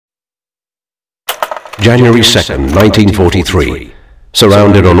January 2nd, 1943.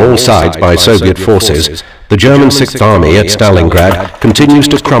 Surrounded on all sides by Soviet forces, the German 6th Army at Stalingrad continues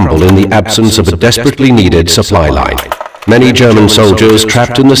to crumble in the absence of a desperately needed supply line. Many German soldiers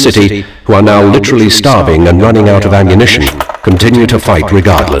trapped in the city, who are now literally starving and running out of ammunition, continue to fight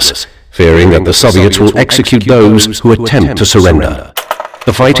regardless, fearing that the Soviets will execute those who attempt to surrender.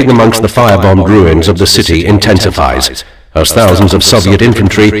 The fighting amongst the firebombed ruins of the city intensifies, as thousands of Soviet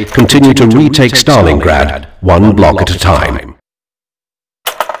infantry continue to retake Stalingrad, one block at a time.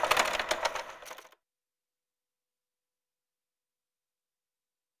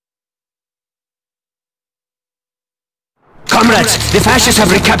 Comrades, the fascists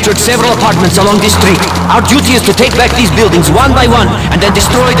have recaptured several apartments along this street. Our duty is to take back these buildings one by one and then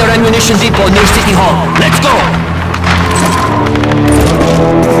destroy their ammunition depot near City Hall. Let's go!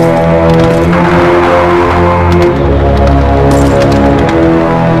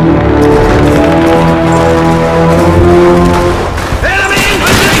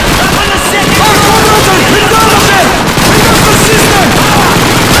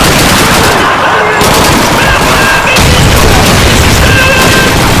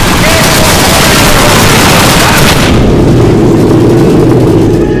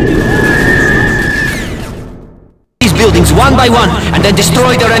 Buildings one by one and then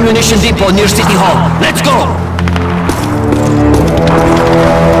destroy their ammunition depot near City Hall. Let's go!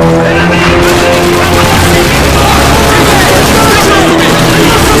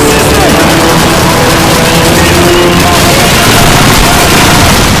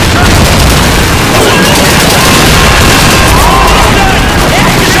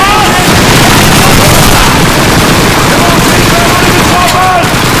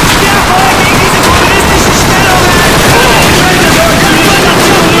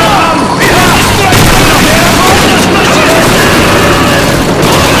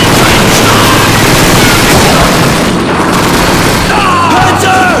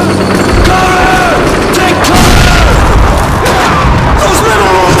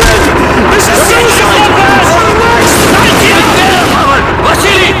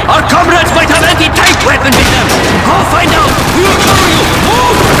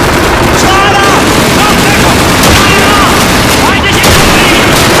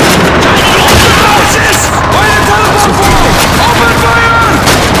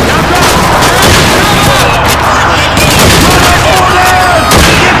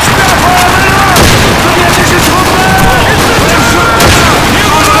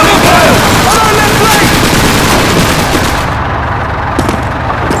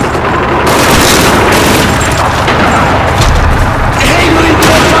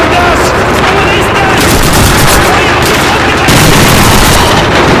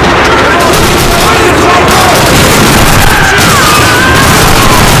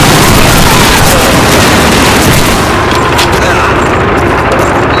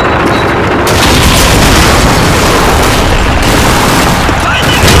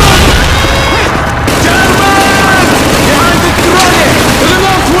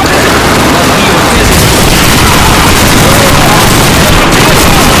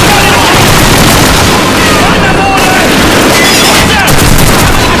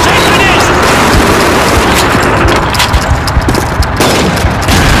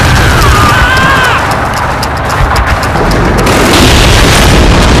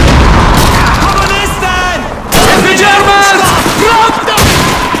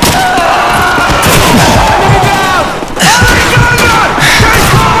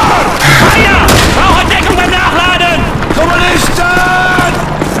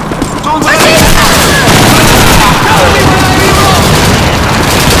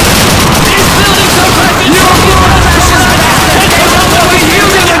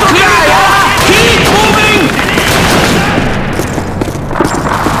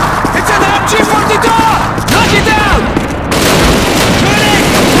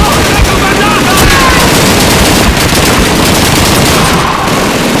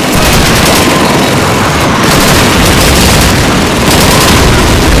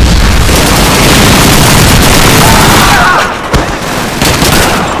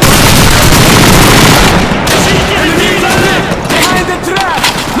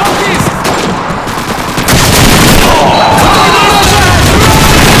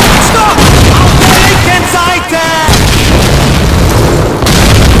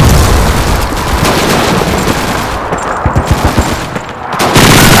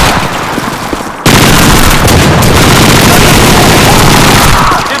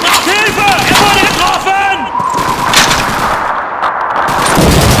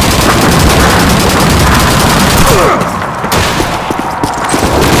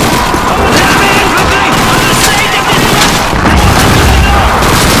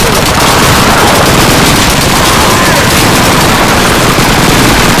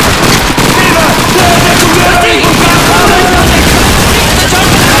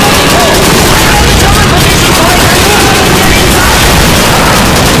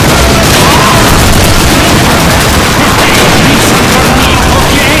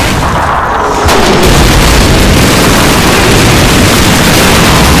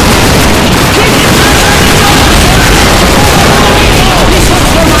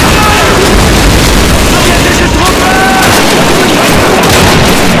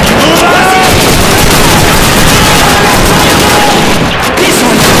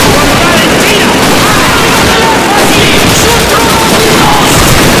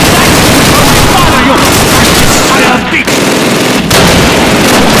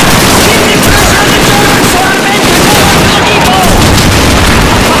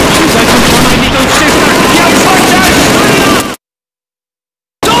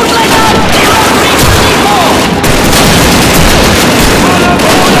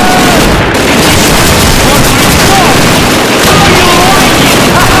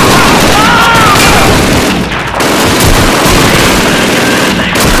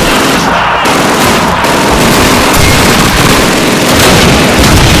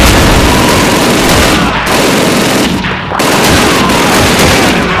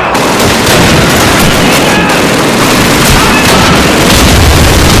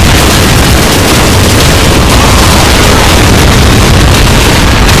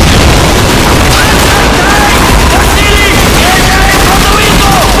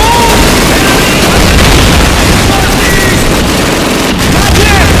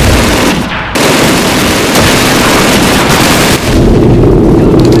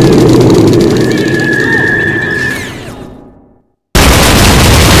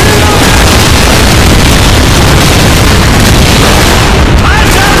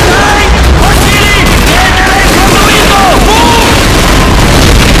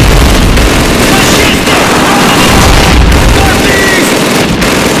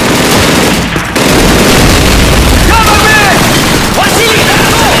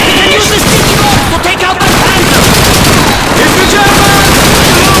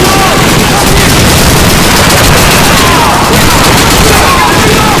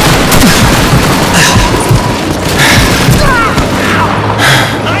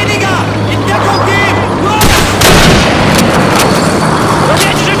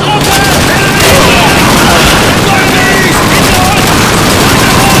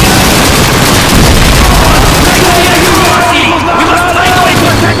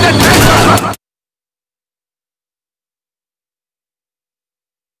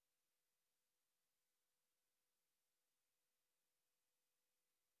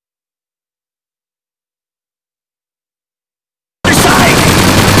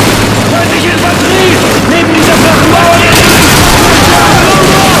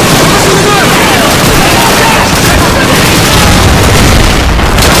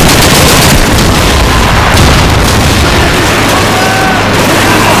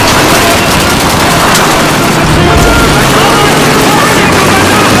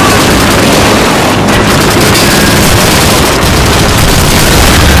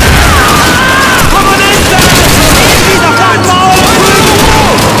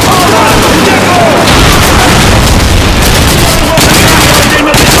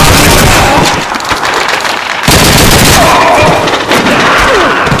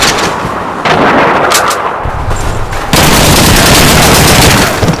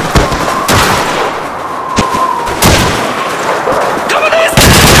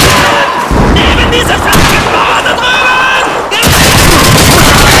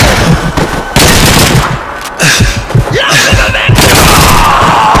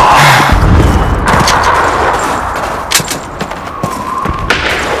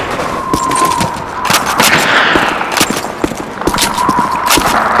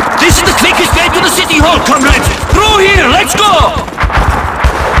 Hall, comrades! Through here, let's go!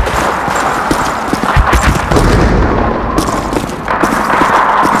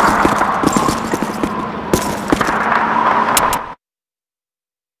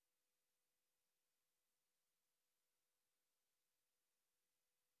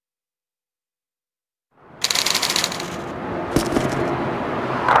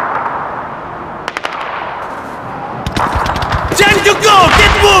 Time to go!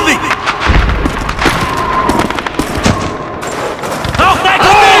 Get moving!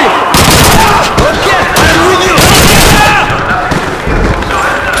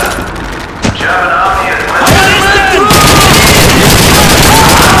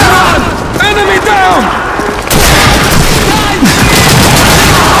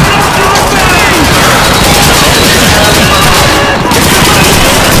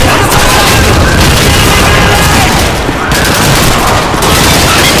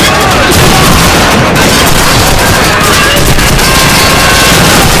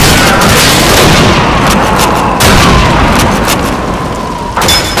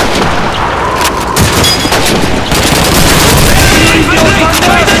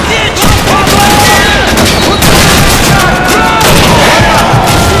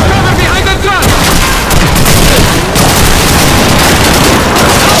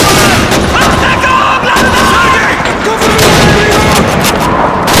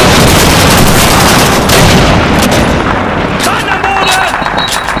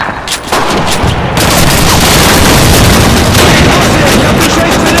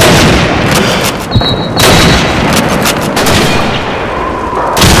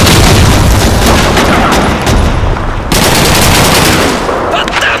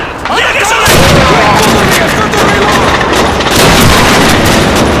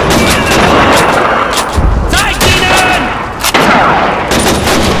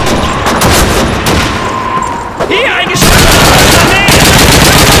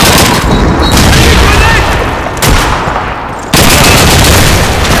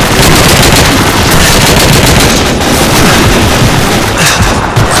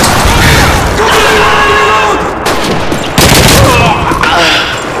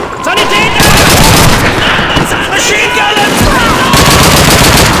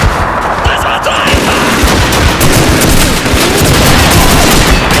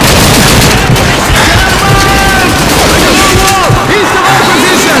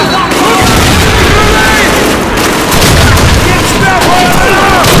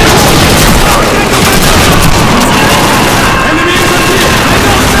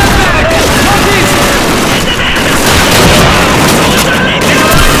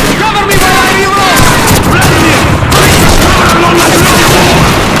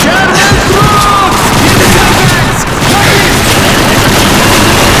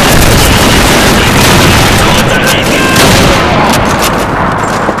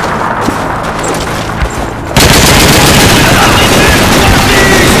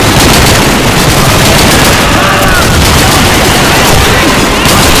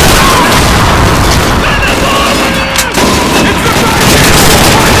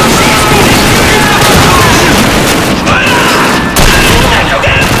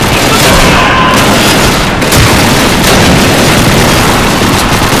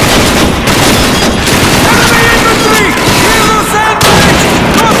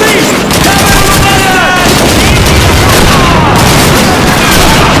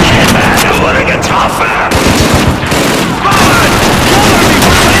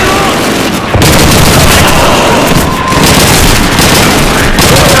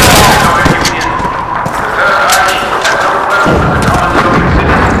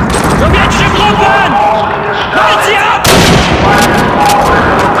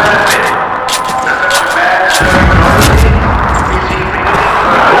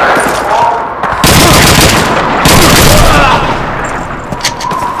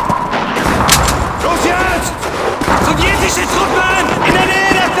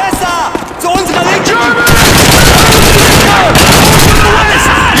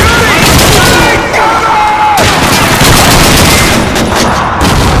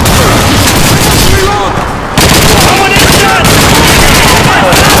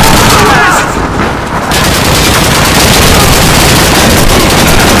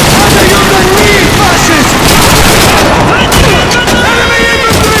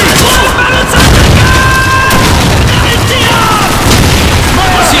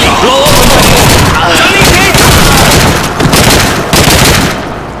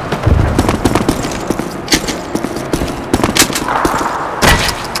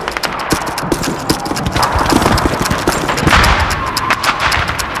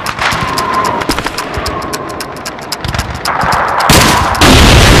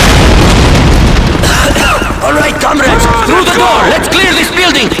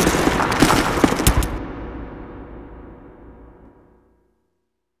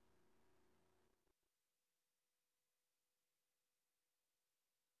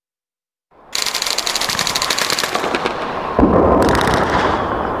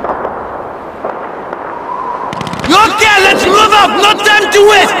 out! Not time to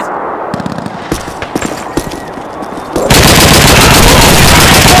waste!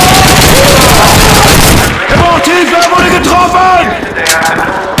 Hilfe, wurde getroffen!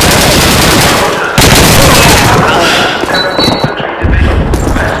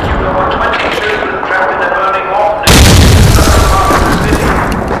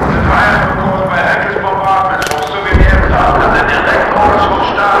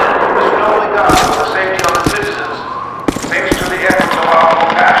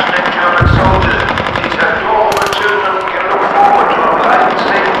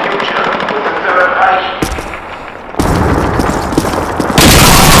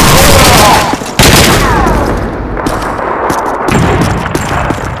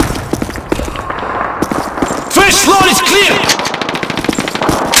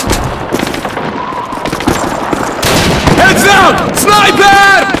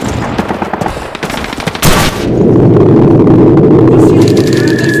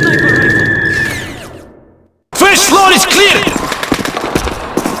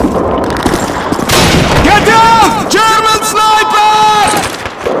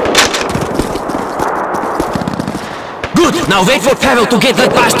 Now wait for Pavel to get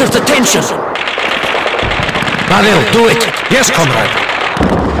that bastard's attention! Pavel, do it! Yes, comrade!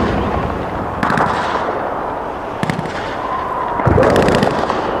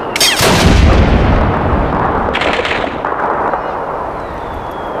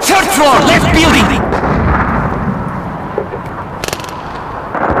 Third floor, left building!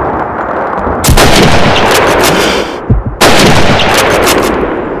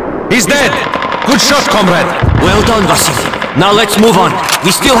 He's dead! Good shot, comrade! Well done, Vasily. Now let's move on.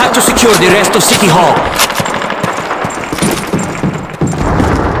 We still have to secure the rest of City Hall.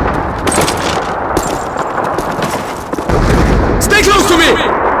 Stay close to me!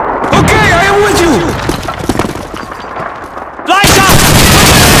 Okay, I am with you! Lights up!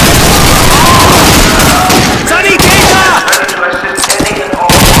 Sanitäter!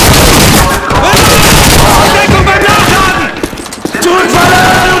 Deckung beim Nachladen! Zurückfallen!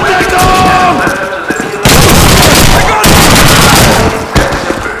 Deckung!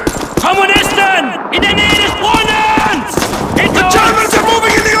 Kommunisten! In der Nähe des Brunnens! The Germans are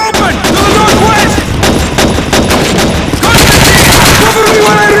moving in the open! To the northwest! Cover me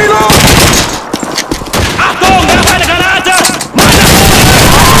when I reload! Achtung! Da ist eine Granate!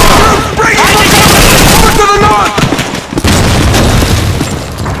 Bring it! Over to the north!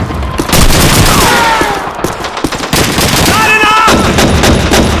 Lading up!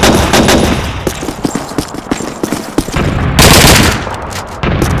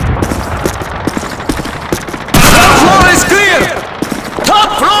 Top floor is clear! Top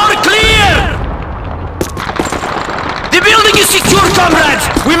floor clear! The building is secure, comrades!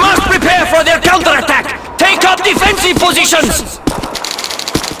 We must prepare for their counterattack! Take up defensive positions!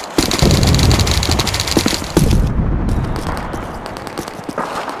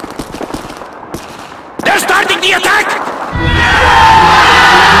 They're starting the attack!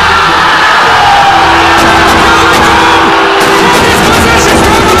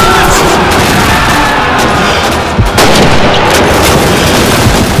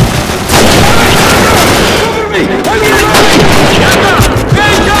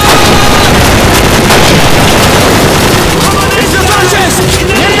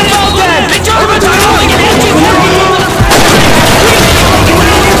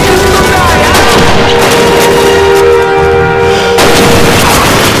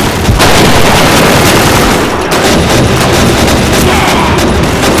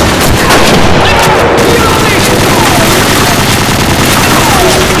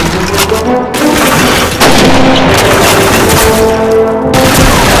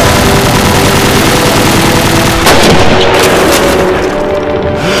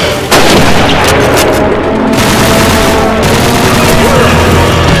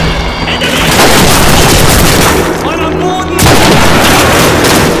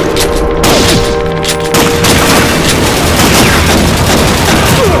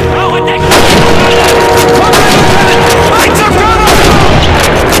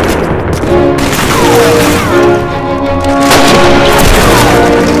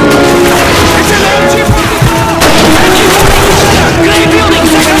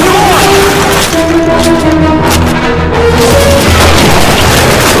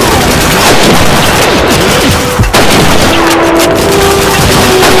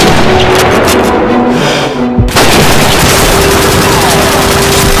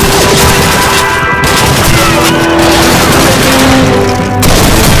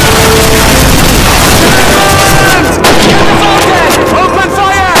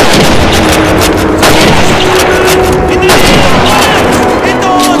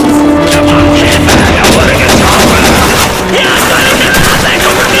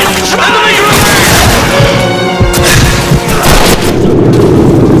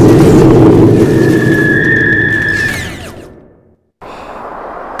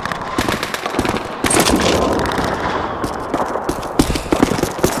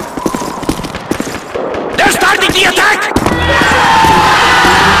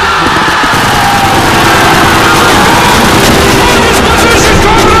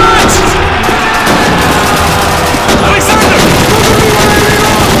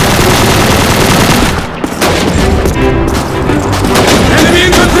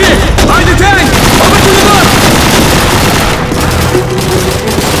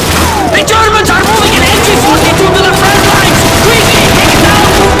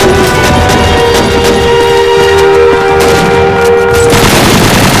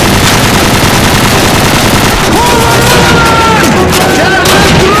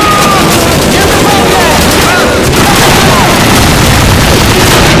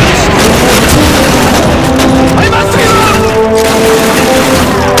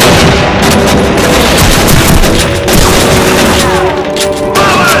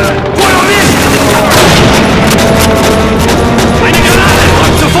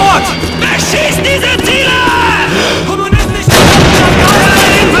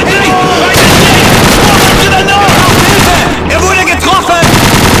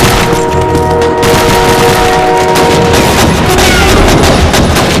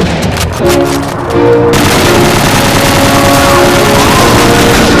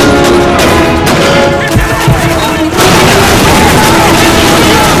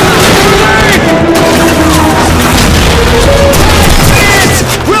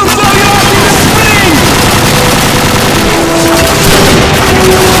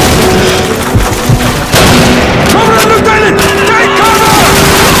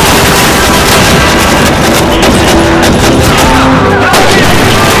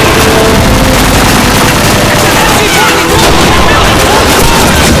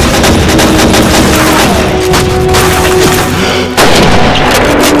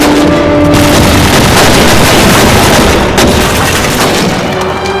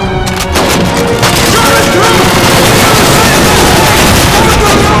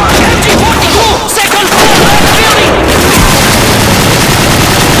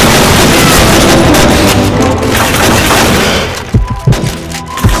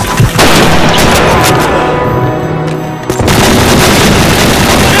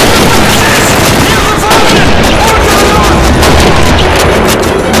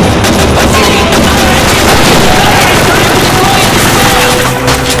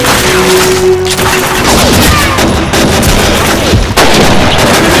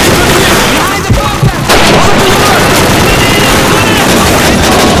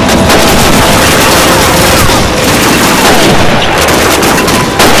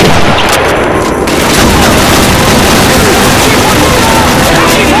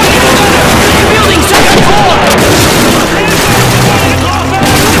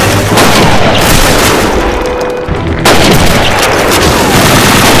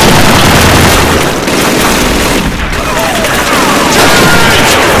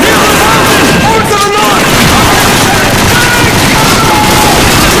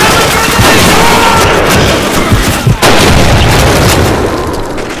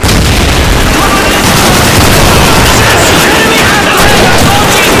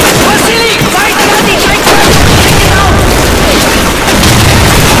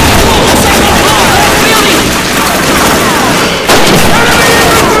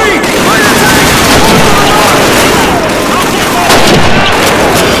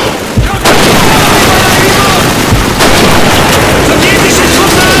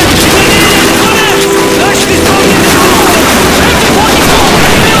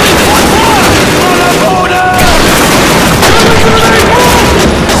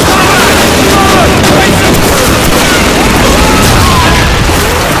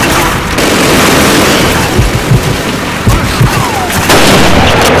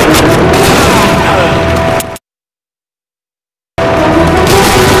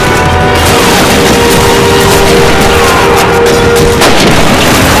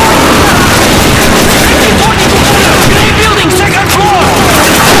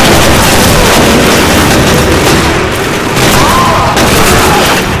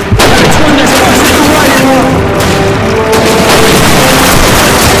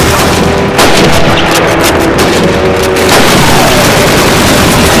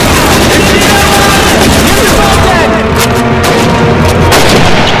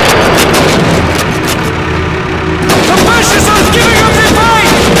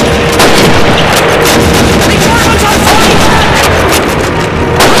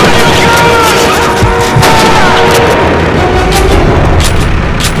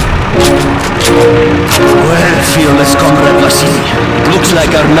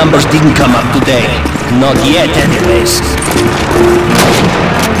 numbers didn't come up today. Not yet, anyways.